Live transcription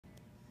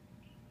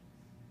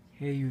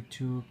Hey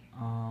YouTube,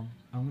 I'm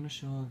gonna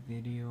show a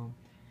video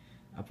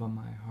about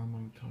my horror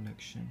movie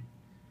collection.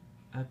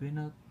 I've been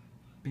a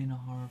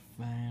horror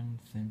fan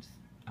since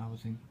I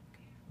was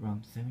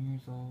around 7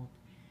 years old,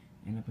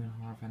 and I've been a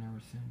horror fan ever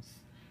since.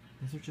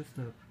 These are just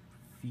a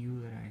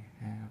few that I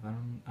have. I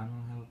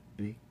don't have a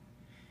big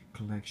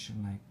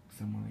collection like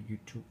some other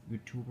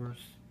YouTubers,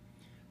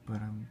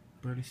 but I'm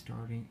barely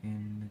starting,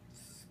 and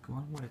let's go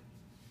on with it.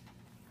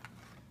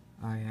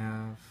 I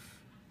have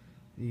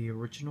the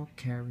original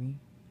Carrie.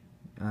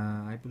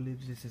 I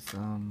believe this is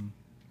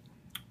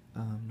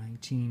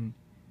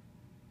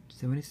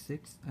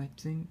 1976, I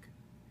think.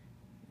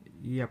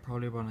 Yeah,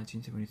 probably about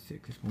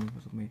 1976. This movie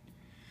was made.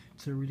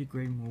 It's a really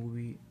great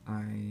movie.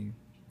 I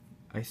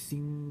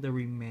seen the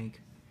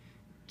remake.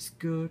 It's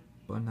good,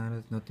 but not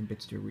as nothing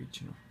beats the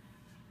original.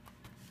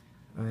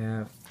 I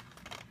have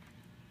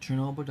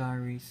Chernobyl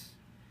Diaries.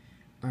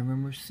 I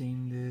remember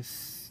seeing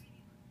this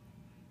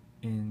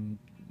in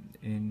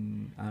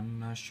I'm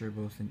not sure if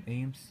it was in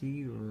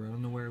AMC or I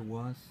don't know where it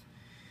was.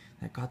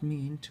 That got me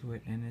into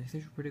it, and it's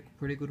a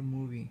pretty good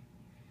movie.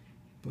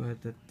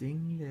 But the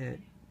thing that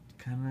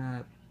kind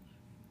of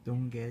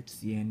don't get is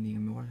the ending. I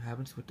mean, what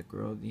happens with the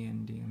girl at the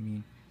ending? I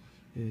mean,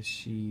 is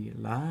she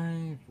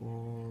alive,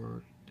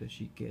 or does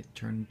she get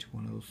turned into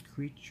one of those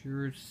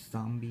creatures,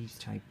 zombies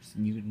types,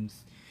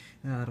 mutants?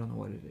 I don't know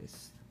what it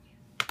is.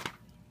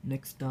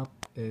 Next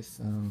up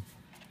is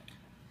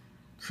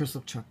Curse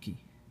of Chucky.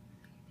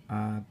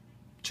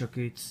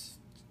 Chucky,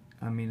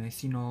 I mean, I've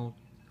seen all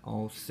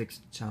six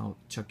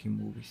Chucky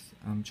movies.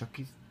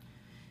 Chucky's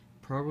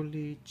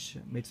probably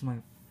it's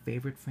my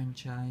favorite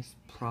franchise.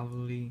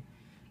 Probably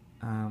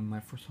my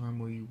first horror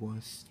movie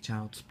was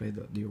Child's Play,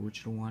 the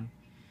original one,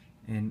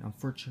 and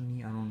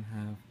unfortunately I don't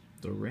have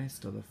the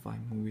rest of the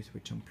 5 movies,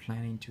 which I'm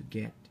planning to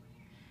get.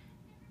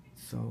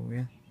 So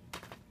yeah.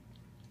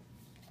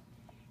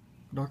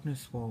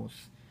 Darkness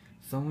Falls.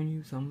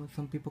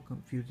 Some people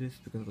confuse this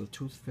because of the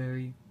Tooth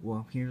Fairy. Well,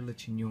 I'm here to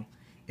let you know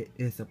it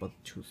is about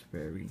the Tooth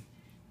Fairy.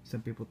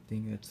 Some people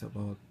think it's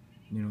about,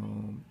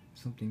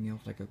 something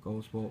else like a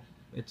ghost. Well,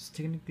 it's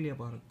technically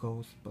about a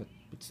ghost, but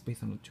it's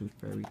based on the Tooth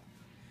Fairy.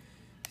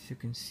 As you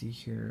can see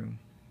here.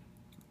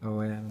 Oh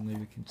wait, I don't know if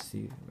you can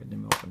see. Wait, let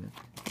me open it.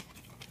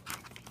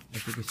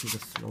 As you can see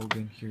the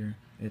slogan here,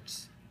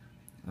 it's,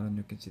 I don't know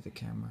if you can see the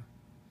camera,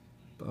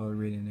 but I'll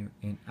read it in there.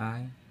 An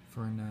eye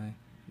for an eye,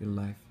 your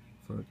life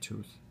for a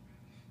tooth.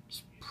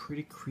 It's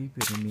pretty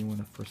creepy to me when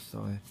I first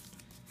saw it.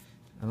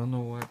 I don't know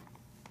what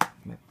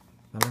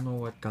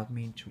got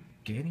me into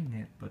getting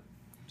it, but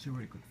it's a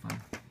really good fun.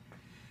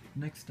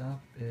 Next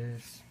up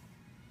is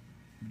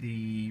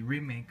the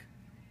remake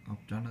of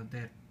Dawn of the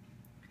Dead.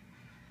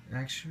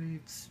 Actually,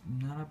 it's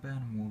not a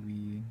bad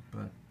movie,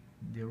 but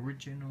the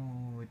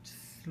original, it's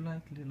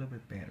slightly a little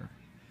bit better.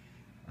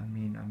 I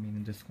mean,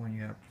 in this one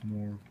you have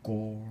more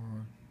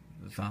gore,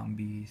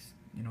 zombies,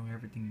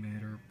 everything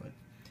better. But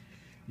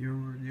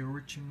the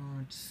original,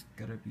 it's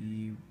gotta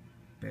be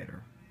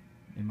better,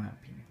 in my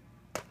opinion.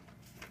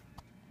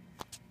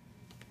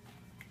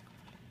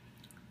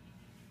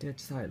 Dead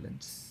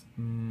Silence.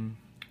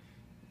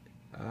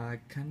 I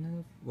kind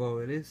of, well,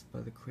 it is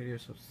by the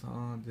creators of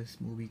Saw. This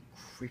movie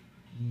creeped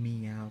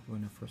me out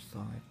when I first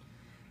saw it.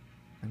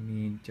 I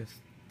mean,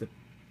 just the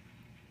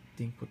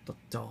thing with the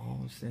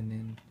dolls, and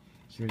then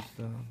here's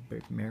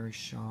Mary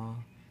Shaw,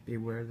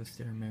 beware the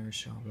stare Mary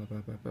Shaw, blah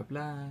blah blah blah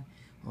blah,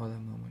 all that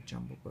mama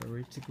jumbo. But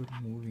it's a good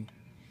movie,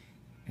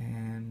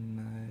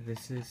 and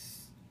this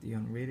is the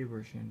unrated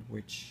version,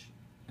 which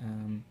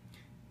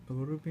it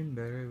would have been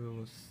better if it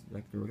was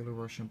like the regular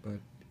version, but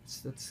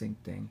it's the same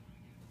thing.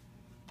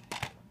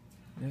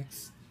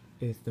 Next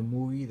is the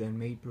movie that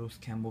made Bruce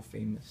Campbell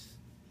famous.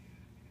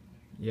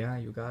 Yeah,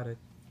 you got it.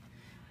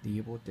 The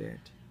Evil Dead,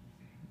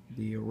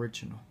 the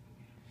original.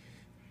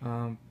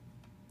 I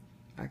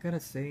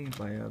gotta say,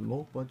 by a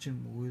low budget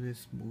movie,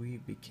 this movie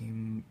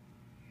became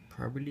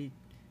probably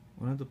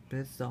one of the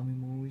best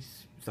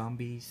zombies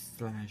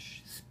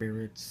slash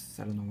spirits,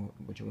 I don't know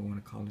what you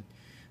want to call it,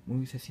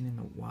 movies I've seen in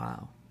a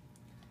while.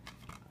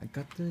 I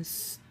got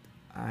this,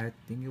 I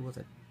think it was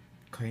at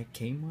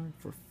Kmart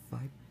for $5,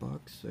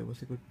 so it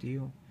was a good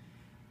deal.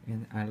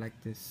 And I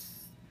like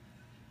this,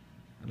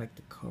 I like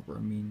the cover. I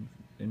mean,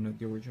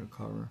 the original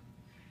cover.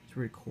 It's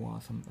really cool,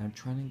 awesome. I'm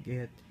trying to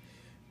get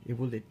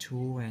Evil Dead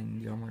 2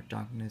 and The Armor of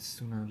Darkness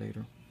sooner or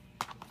later.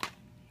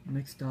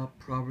 Next up,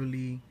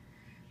 probably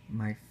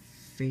my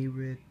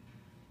favorite,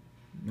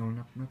 no,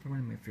 not probably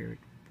my favorite,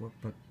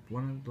 but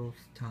one of those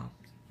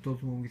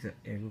movies that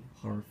every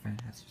horror fan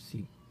has to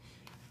see.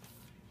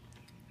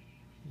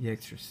 The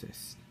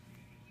Exorcist.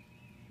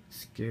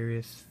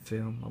 Scariest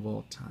film of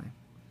all time.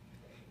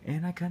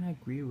 And I kind of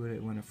agree with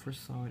it. When I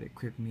first saw it, it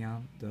creeped me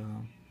out.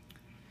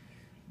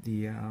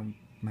 The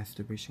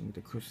masturbation with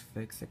the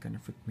crucifix, that kind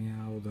of freaked me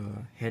out.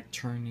 The head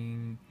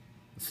turning,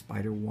 the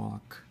spider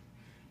walk.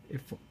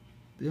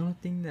 The only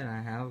thing that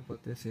I have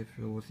about this, if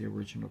it was the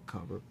original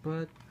cover,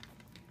 but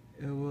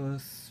it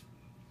was,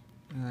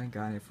 I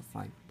got it for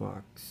 $5,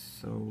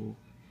 so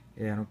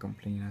yeah, I don't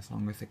complain as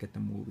long as I get the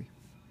movie.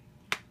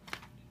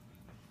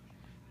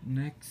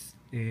 Next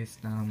is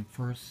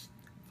First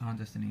Final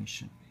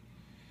Destination.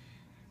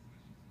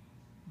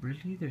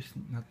 Really, there's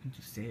nothing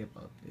to say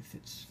about this.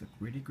 It's a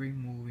really great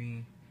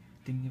movie.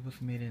 I think it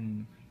was made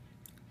in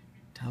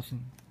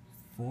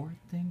 2004, I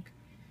think.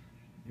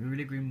 A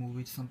really great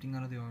movie. It's something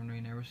out of the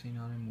ordinary. Never seen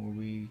another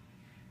movie.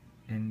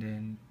 And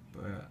then,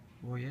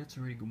 well, yeah, it's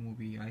a really good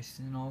movie. I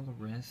seen all the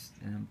rest,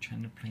 and I'm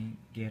trying to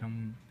get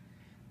them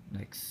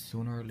like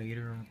sooner or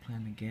later. I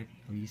plan to get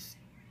at least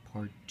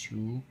part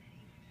 2,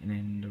 and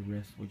then the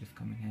rest will just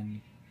come in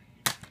handy.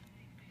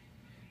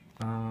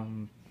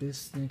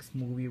 This next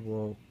movie,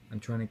 well, I'm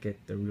trying to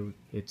get the real.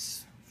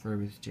 It's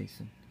Furious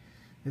Jason.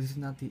 This is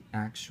not the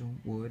actual.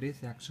 Well, it is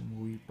the actual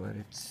movie, but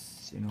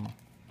it's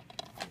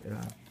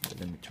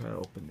let me try to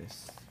open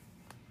this.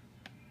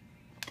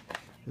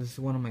 This is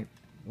one of my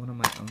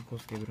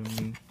uncles gave it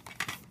to me.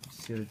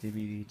 See the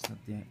DVD. It's not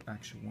the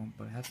actual one,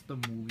 but it has the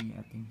movie.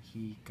 I think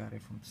he got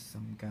it from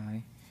some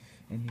guy,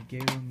 and he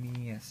gave it to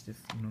me as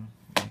just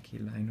like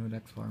I know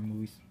that's horror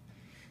movies,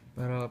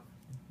 but I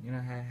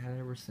had it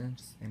ever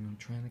since, and I'm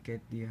trying to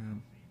get the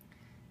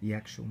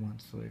actual one.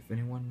 So if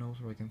anyone knows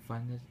where I can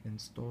find it in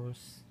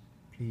stores,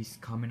 please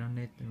comment on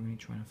it. I'm really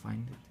trying to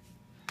find it.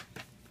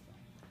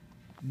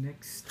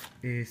 Next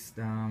is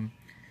John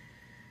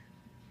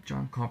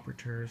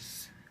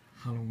Carpenter's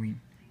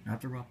Halloween, not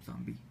the Rob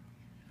Zombie.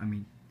 I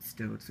mean,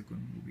 still, it's a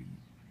good movie.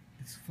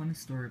 It's a funny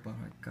story about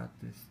how I got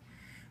this.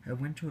 I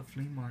went to a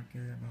flea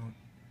market about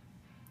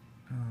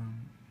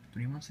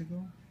 3 months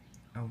ago.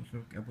 I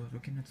was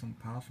looking at some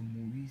piles of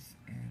movies,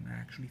 and I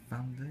actually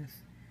found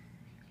this.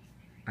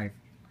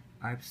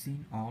 I've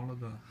seen all of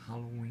the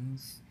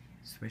Halloweens,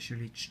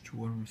 especially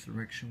H2O and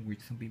Resurrection, which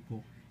some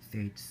people say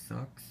it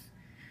sucks,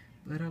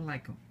 but I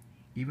like them.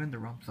 Even the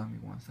Rob Zombie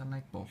ones, I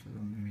like both of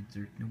them. I mean,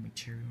 there's no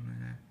material in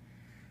that.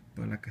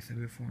 But like I said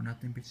before,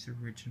 nothing beats the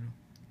original.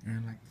 And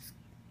I like this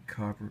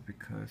cover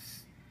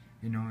because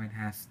it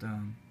has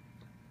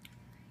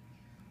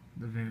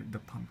the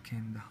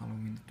pumpkin, the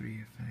Halloween, the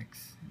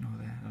 3FX,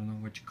 that. I don't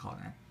know what you call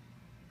that.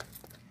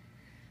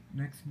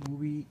 Next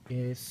movie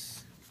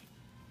is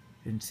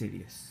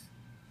Insidious.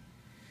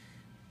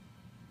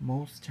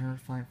 Most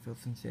terrifying film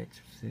since The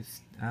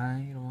Exorcist.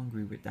 I don't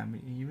agree with that. I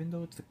mean, even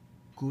though it's a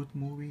good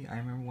movie, I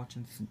remember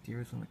watching this in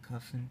theaters with my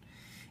cousin,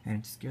 and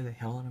it scared the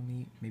hell out of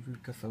me. Maybe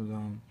because of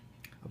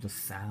the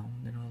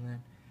sound and all that.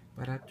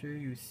 But after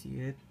you see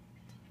it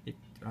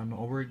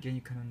over again,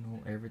 you kind of know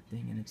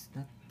everything, and it's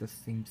not the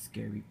same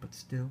scary, but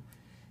still,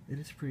 it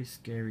is pretty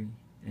scary.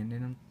 And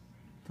then,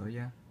 so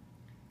yeah,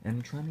 and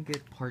I'm trying to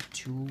get part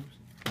 2,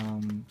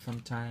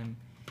 sometime,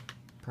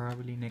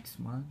 probably next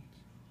month.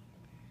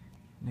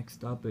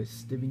 Next up is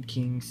Stephen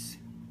King's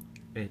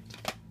It,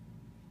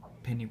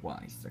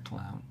 Pennywise the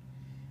Clown.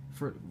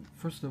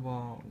 First of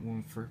all,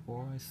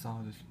 before I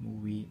saw this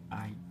movie,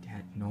 I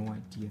had no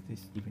idea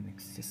this even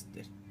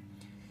existed.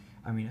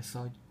 I mean, I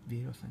saw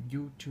videos on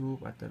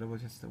YouTube. I thought it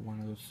was just one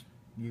of those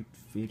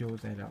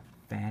videos that a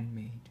fan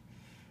made.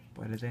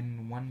 But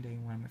then one day,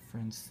 one of my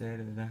friends said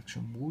it was an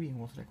actual movie, and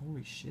I was like,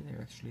 holy shit,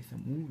 there actually is a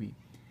movie.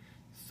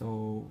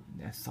 So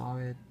I saw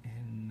it,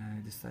 and I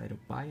decided to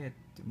buy it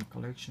in my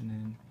collection.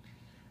 And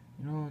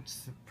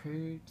it's a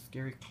pretty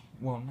scary.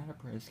 Well, not a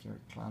pretty scary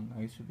clown.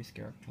 I used to be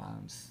scared of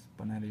clowns,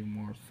 but not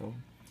anymore. So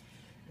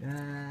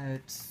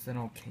it's an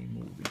okay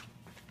movie.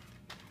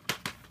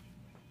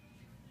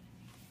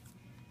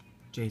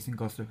 Jason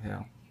Goes to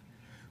Hell.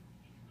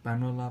 But I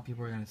know a lot of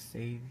people are gonna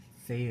say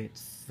it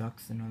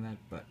sucks and all that,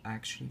 but I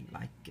actually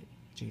like it.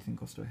 Jason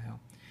Goes to Hell.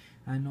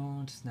 I know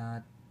it's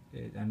not.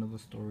 I know the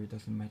story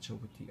doesn't match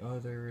up with the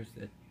others.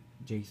 That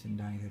Jason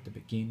dies at the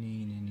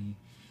beginning and he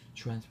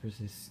transfers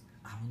his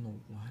I don't know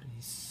what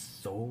his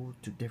soul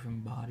to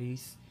different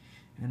bodies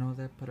and all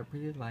that. But I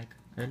really like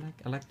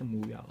the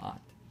movie a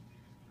lot.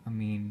 I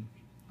mean,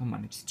 come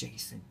on, it's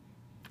Jason.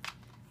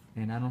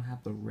 And I don't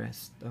have the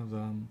rest of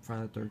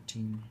Friday the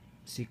 13th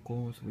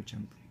sequels, which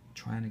I'm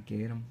trying to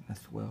get them as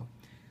well.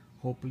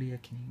 Hopefully I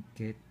can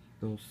get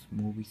those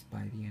movies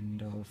by the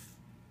end of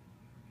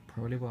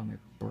probably by my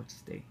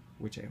birthday,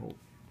 which I hope.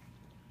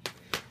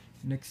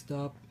 Next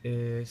up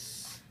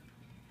is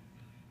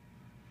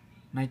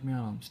Nightmare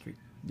on Elm Street,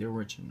 the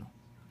original.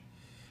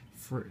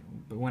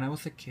 But when I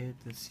was a kid,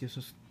 this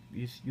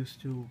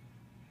used to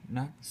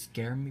not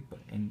scare me,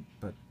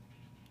 but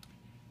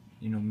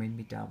made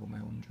me doubt my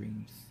own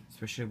dreams,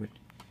 especially with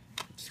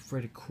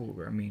Freddy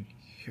Krueger. I mean,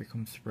 here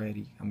comes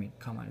Freddy. I mean,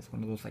 come on, it's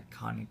one of those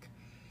iconic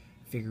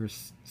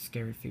figures,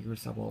 scary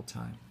figures of all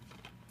time.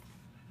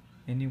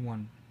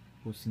 Anyone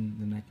who's seen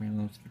the Nightmare on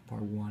Elm Street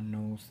Part 1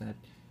 knows that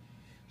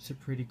it's a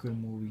pretty good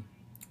movie.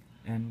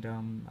 And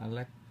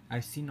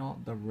I've seen all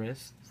the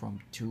rest from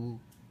 2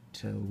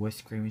 to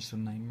Wes Craven's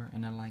Nightmare,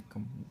 and I like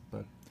them,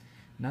 but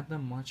not that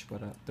much.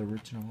 But the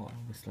original I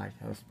always like,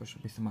 has a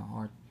special place in my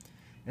heart.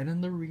 And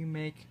then the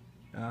remake,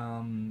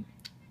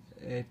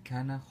 it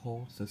kind of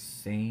holds the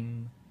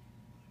same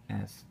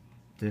as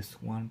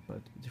this one,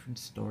 but different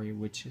story,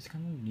 which is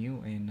kind of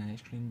new, and I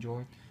actually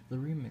enjoyed the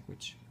remake,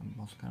 which I'm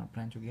also kind of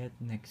planning to get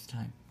next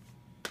time.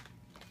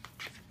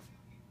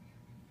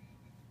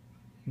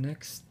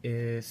 Next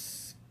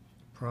is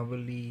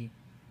probably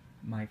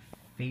my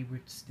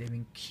favorite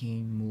Stephen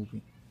King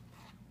movie,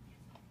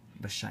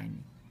 The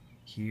Shining.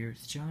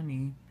 Here's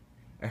Johnny.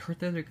 I heard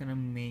that they're gonna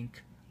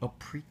make a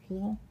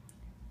prequel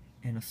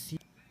and a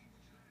sequel.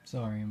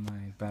 Sorry,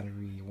 my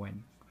battery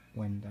went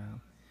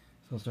down.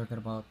 So I was talking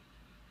about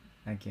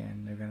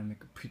again. They're gonna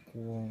make a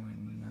prequel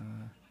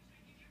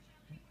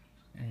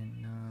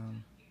and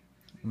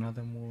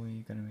another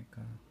movie. Gonna make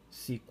a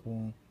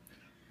sequel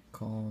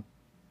called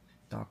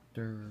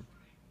Doctor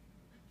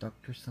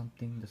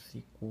something, the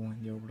sequel,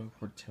 and the Overlook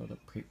Hotel, the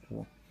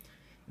prequel.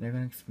 And they're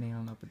gonna explain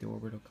all about the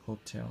Overlook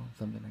Hotel,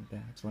 something like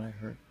that. That's what I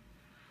heard.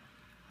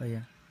 Oh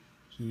yeah,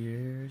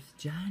 here's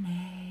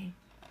Johnny.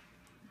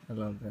 I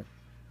love that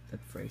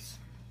phrase.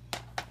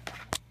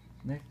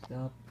 Next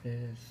up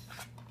is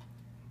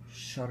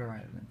Shutter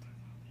Island.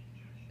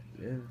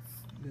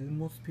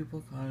 Most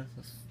people call it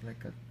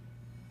like a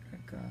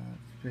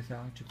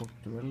psychological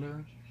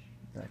thriller.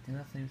 I think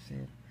that's how you say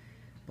it.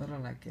 But I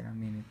like it. I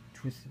mean, it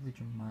twisted with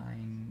your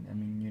mind. I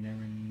mean, you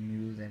never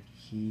knew that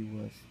he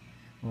was.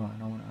 Well, I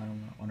don't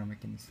want to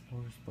make any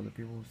spoilers, but the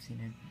people who've seen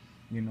it,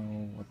 you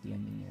know what the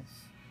ending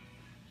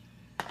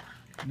is.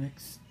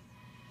 Next,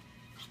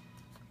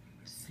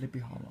 Sleepy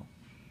Hollow,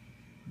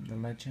 The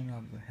Legend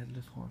of the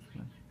Headless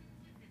Horseman.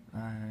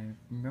 I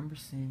remember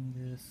seeing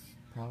this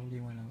probably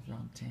when I was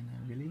around 10.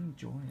 I really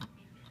enjoyed it.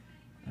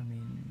 I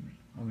mean,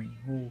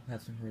 who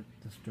hasn't heard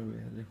the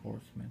story of the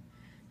horseman?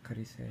 Cut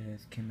his head,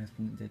 came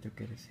from the dead to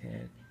get his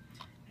head,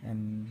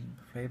 and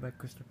played by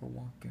Christopher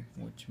Walken,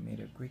 which made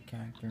a great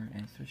character,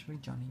 and especially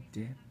Johnny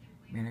Depp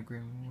made a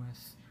great role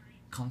as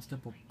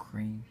Constable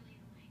Crane.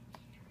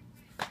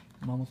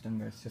 I'm almost done,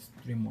 guys. Just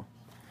 3 more.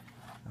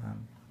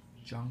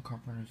 John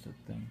Carpenter's The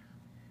Thing.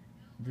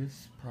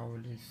 This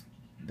probably is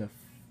the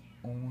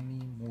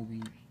only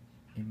movie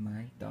in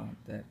my thought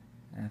that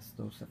has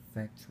those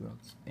effects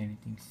without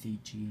anything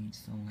CG,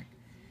 so like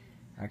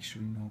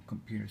actually no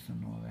computers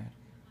and all that.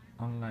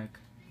 Unlike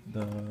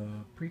the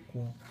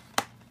prequel,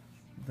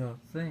 The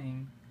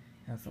Thing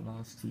has a lot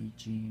of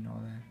CG and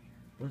all that,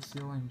 but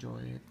still enjoy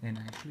it. And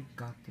I actually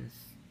got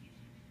this,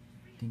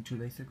 I think 2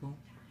 days ago,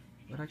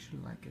 but I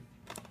actually like it.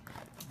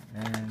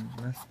 And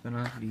last but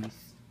not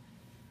least,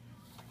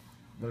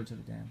 Village of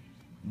the Damned,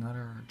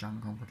 another John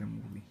Carpenter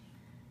movie.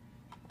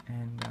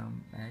 And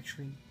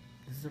actually,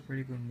 this is a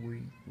pretty good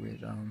movie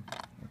with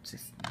what's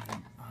his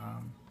name?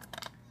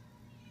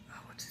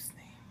 What's his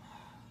name?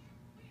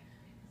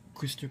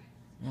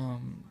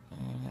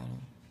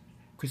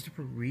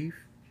 Christopher Reeve.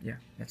 Yeah,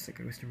 that's like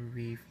Christopher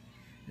Reeve,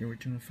 the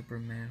original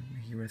Superman.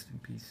 He rest in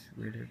peace.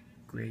 Really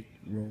great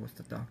role as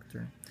the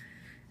Doctor.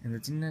 And the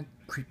thing that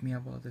creeped me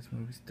out about this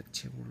movie is the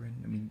children.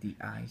 I mean, the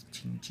eyes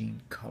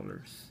changing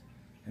colors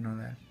and all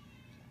that.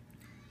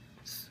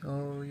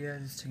 So yeah,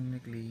 this is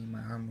technically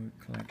my horror movie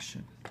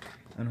collection.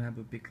 I don't have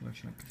a big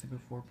collection like I said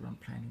before, but I'm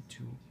planning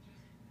to.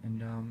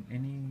 And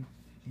any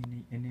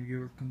of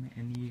you recommend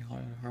any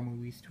horror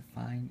movies to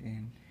find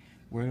and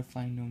where to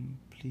find them,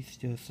 please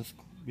just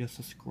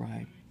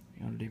subscribe.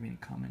 Leave any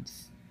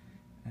comments.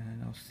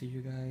 And I'll see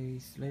you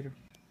guys later.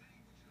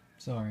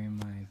 Sorry,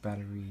 my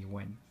battery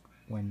went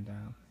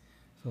down.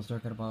 So I was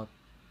talking about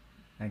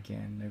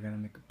again. They're gonna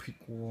make a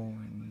prequel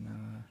and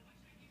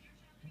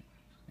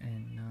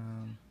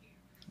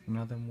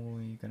another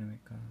movie. Gonna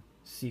make a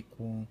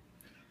sequel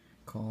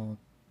called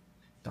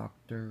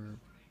Doctor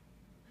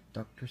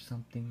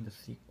something, the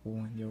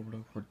sequel, and the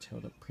Overlook Hotel,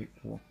 the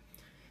prequel.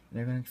 And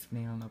they're gonna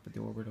explain all about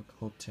the Overlook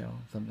Hotel,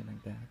 something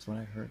like that. That's what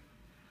I heard.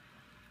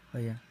 Oh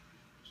yeah,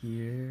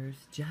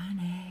 here's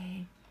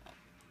Johnny.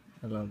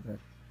 I love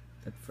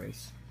that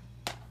phrase.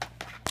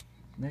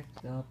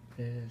 Next up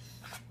is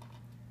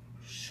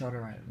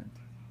Shutter Island.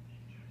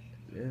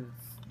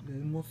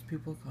 Most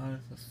people call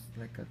it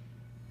like a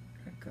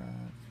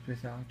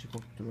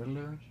psychological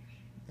thriller.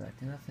 I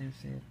think that's how you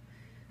say it.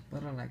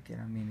 But I like it.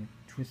 I mean, it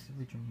twisted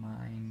with your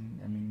mind.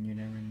 I mean, you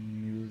never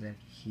knew that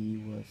he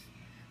was.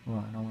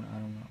 Well, I don't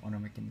want to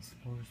make any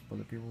spoilers, but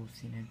the people who've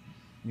seen it,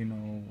 you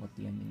know what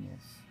the ending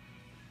is.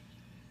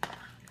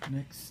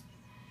 Next,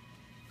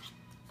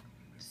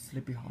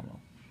 Sleepy Hollow,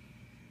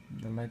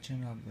 The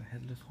Legend of the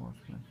Headless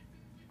Horseman.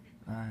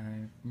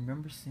 I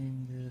remember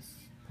seeing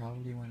this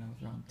probably when I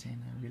was around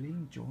 10. I really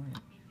enjoyed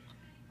it.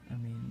 I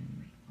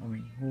mean,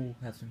 who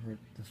hasn't heard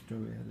the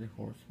story of the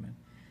horseman?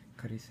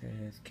 Cut his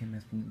head, came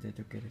from the dead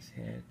to get his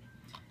head,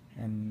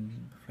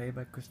 and played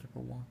by Christopher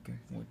Walken,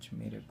 which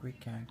made a great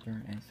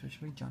character, and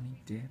especially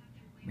Johnny Depp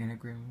made a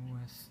great role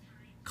as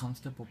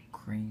Constable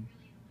Crane.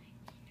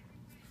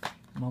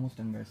 I'm almost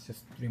done, guys.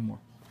 Just 3 more.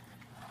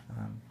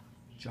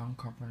 John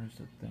Carpenter's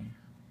The Thing.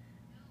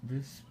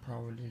 This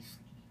probably is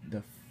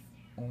the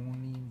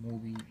only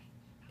movie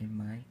in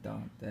my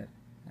thought that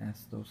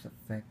has those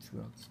effects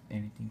without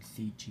anything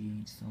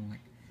CG, so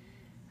like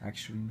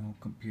actually no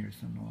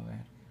computers and all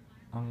that.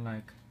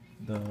 Unlike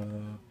the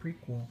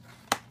prequel,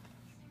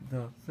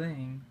 The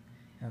Thing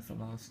has a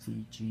lot of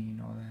CG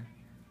and all that,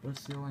 but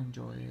still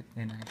enjoy it.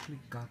 And I actually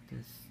got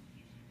this,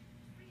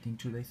 I think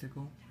 2 days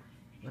ago,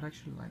 but I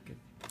actually like it.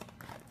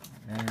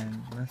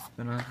 And last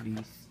but not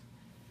least,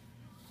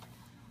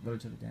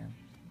 Village of the Damned,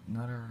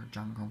 another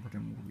John Carpenter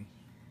movie.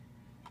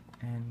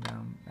 And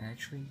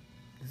actually,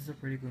 this is a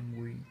pretty good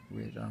movie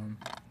with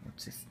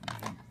what's his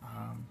name?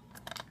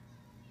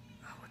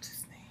 What's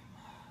his name?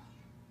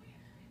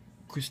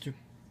 Christopher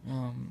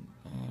um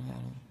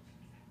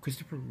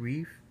Christopher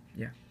Reeve.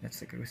 Yeah,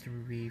 that's like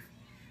Christopher Reeve.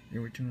 The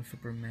Return of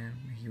Superman.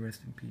 He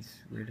rest in peace.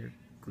 Really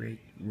great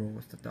role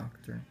as the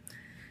Doctor.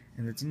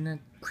 And the thing that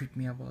creeped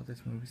me out about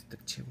this movie is the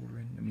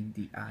children. I mean,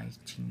 the eyes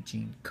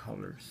changing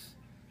colors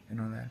and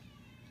all that.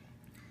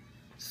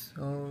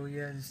 So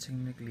yeah, this is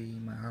technically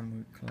my horror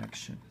movie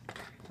collection.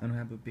 I don't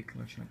have a big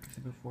collection like I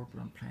said before,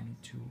 but I'm planning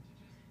to.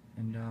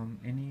 And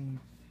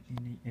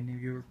any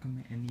of you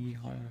recommend any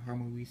horror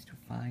movies to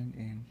find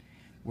and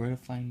where to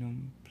find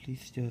them?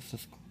 Please just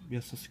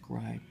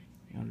subscribe.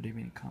 Leave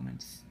me in the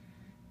comments.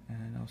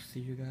 And I'll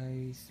see you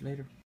guys later.